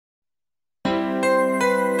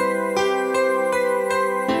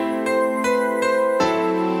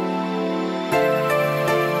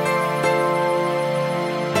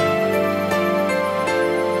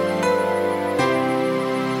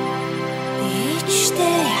each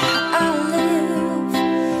day I live,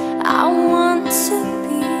 I want to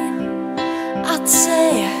be, I'd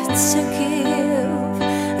say to give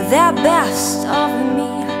the best of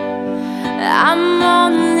me. I'm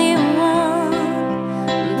only one,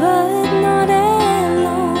 but not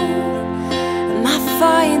alone. My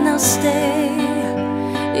final stay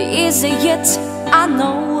is yet I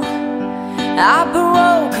know. I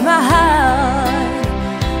broke my heart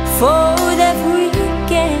for that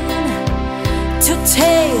weekend to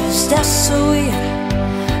taste the sweet.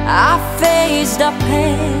 I face the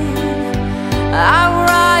pain, I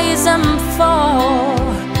rise and fall,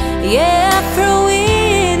 yeah, through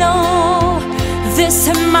it all. This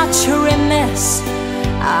much remiss,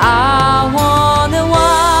 I want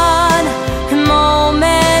one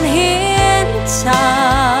moment in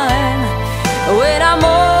time when I'm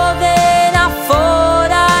more than I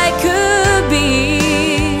thought I could be,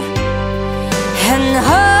 and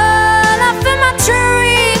all of my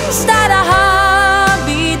dreams that I'll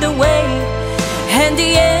be the way, and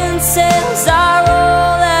the answers are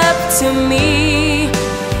all up to me.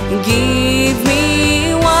 Give me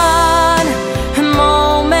one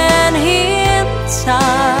moment in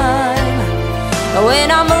time when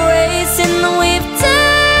I'm racing with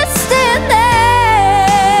destiny,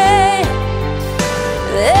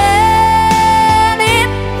 and in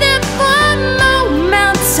that one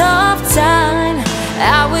moment of time I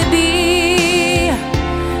will be,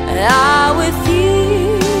 I will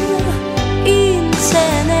feel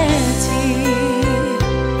insanity.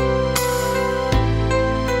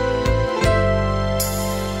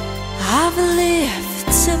 I've lived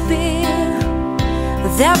to be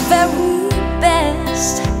the very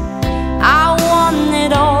best. I want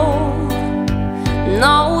it all,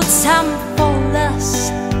 no time for less.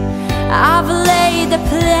 I've laid the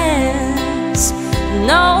plans,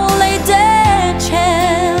 no later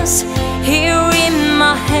chance here in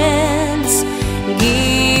my hands.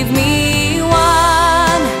 Give me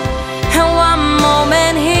one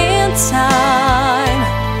moment in time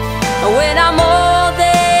when I'm more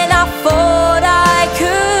than I thought I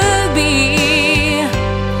could be,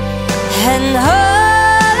 and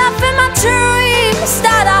all of my dreams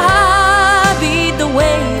that I'll be the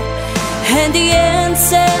way, and the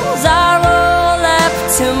answers are all up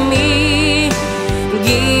to me.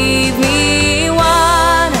 Give me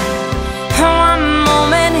one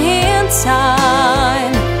moment in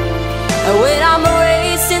time when I'm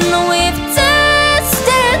racing with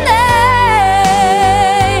destiny,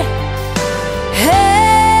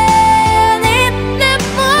 and in that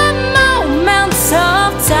one moment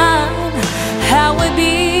of time I will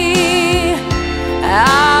be,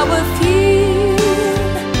 I will feel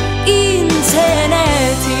insanity.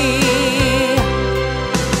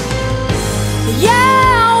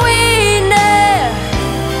 Yeah, we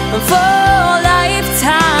never